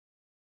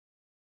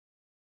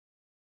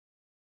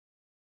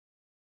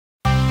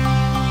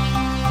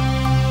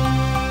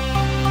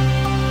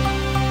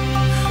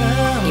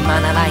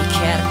ならいける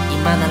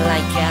今なら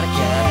いける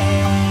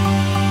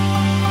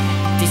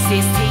This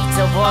is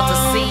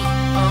feat.TOC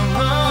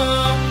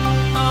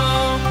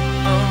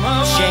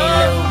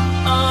J-RU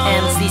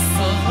MCC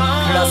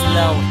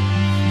CROSSROAD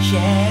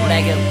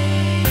レグ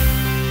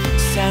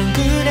サング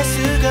ラス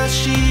越し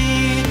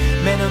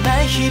目の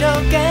前広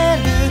が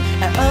る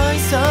青い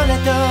空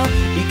と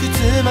いくつ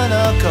もの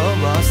交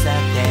差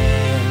点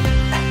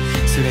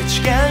すれ違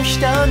う人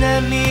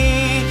並み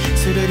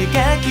するり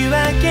かき分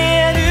け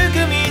歩く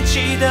道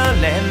ど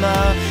れも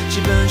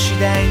自分次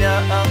第のオ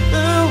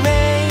ンウェ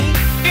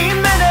イ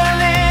今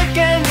誰か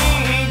に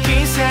行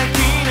き先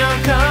の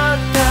こ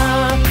と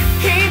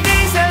否定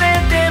され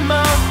ても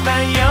迷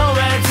わ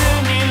ず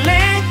に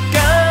Let go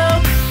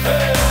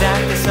だっ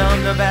てそ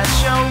の場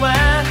所は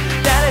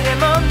誰で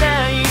も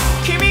ない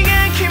君が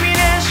君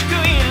らしく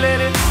いれ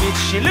る道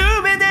しる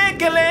べだ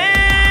から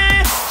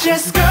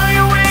Just go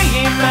your way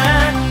今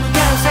向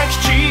かう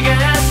先違っ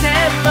て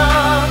も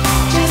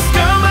Just go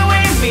my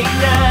way みん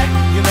な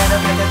夢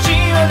の形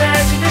は同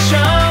じでし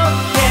ょ、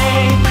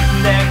yeah、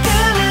だか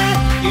ら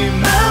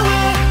今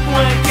は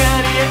分か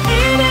り合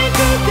えな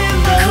くて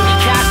も繰り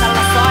返した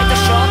争いと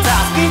衝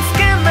突いつ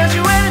か交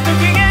わる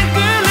時が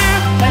来る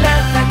新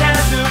たな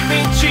る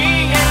道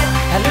へ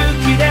歩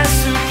き出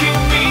す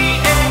君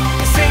へ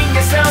Sing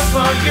a song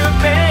for you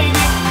baby い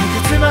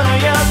くつもの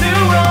夜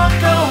を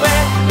越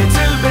え別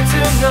々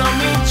の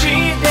道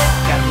で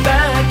頑張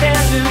って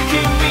る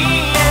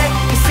君へ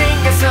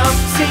Sing a song,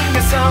 sing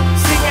a song,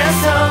 sing a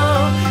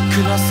song ク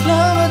ロスロ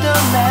ード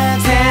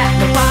まで手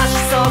伸ばし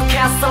そうキ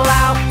ャスト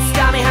ラウ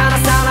掴み離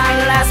さな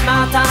いレス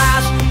マウンタ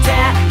ナシ手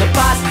伸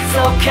ばし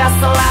そうキャス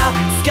トラウ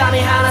掴み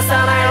離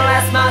さな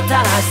いレスマウンタ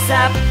ナシ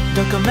さ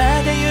どこま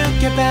で行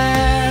けば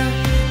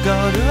ゴ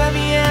ールは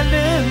見え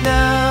るの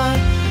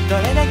ど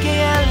れだけ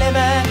やれ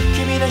ば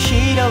君の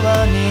ヒーロ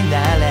ーに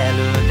なれ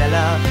るだ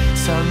ろう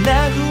そん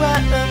な不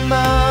安も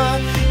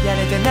や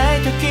れてない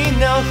時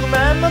の不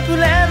満もプ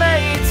ラマ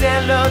イゼ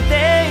ロ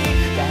で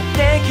だっ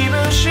て気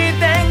分次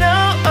第の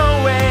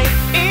Away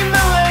今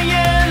は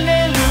や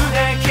れる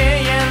だ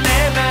けやれ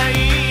ば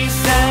いい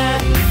さ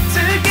疲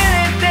れ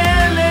た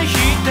ら一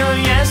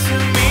休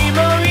みも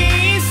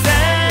いいさ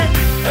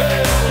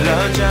路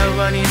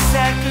上に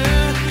咲く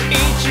一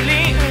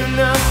輪の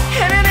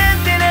花なん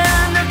て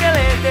何度枯れ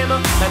ても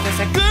また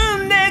咲く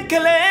んだか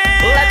ら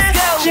Let's go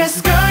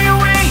Just go your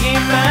way 今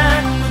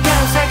向か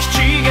う先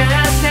違っ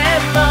て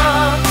も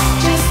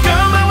Just go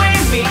my way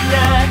みん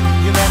な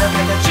夢の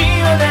形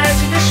は同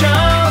じでしょ、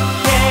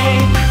yeah、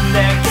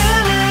だか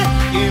ら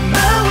今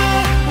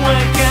は分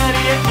かり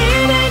合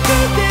えなく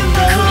て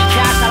も繰り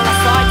返した争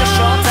いと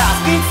衝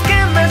突いつか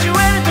交わ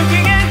る時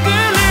が来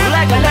る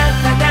新た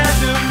な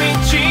る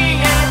道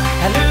へ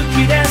歩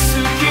き出す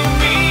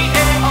君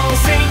へ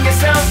Sing a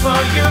song for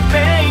you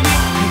baby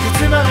いく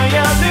つもの夜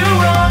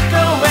を越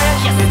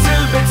え別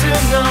々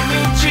の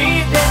道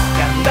で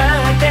頑張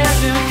って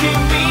る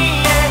君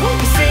へ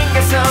Sing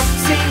a song,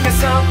 sing a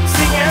song,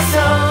 sing a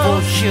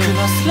song ク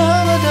ロスロー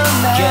ド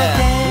まで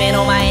目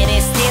の前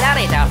に捨てら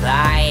れたフ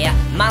ライ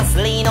マンス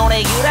リーのレ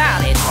ギュラ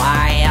ーでト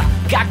ライ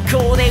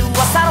学校で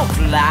噂の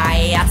フラ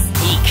イいい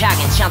加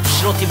減ちゃんと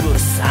しろってうる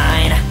さ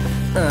いな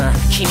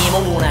君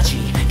も同じ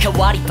変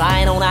わり映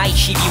えのない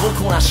日々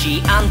をこな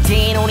し安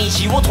定の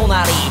虹を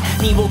隣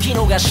に動き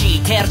逃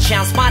してるチ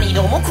ャンスマニ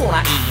度も来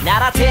ないな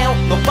ら手を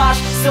伸ば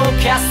しそう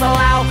キャスト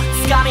ラを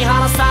掴み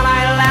離さ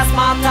ないレス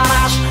マンタ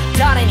ナシ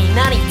誰に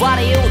何言わ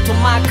れようと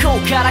真っ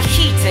向から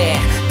引いて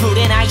ぶ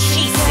れない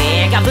姿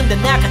勢がぶんで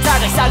仲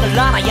違い下が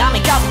らない雨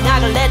が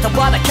流れた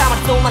わだかま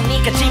りと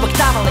何かじわく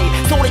たまり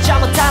それじゃ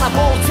またな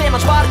もう全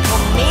交わるこ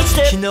の道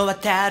で日の当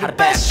たる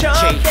場所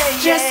で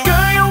Just go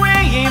your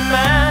way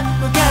今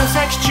向かう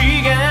先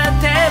違っ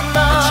て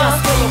も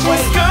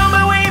Just go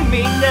my way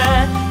みん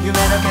な夢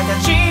の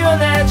形同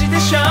じで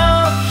しょ、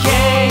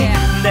yeah、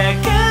だ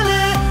か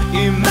ら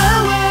今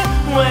は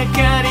分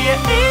かり合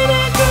え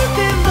なく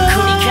ても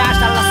繰り返し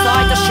た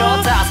争いと衝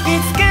突い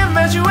つか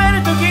交わる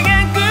時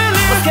が来る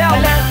新た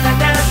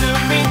なる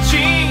道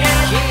へ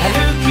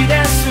歩き出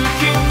す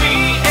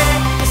君へ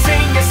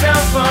Sing a song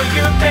for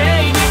you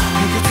baby い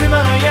くつも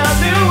の夜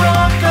を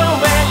越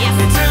え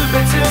別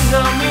々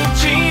の道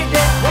で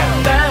頑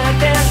張っ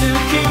てる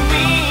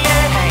君へ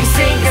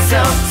Sing a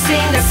song,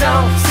 sing a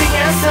song, sing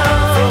a song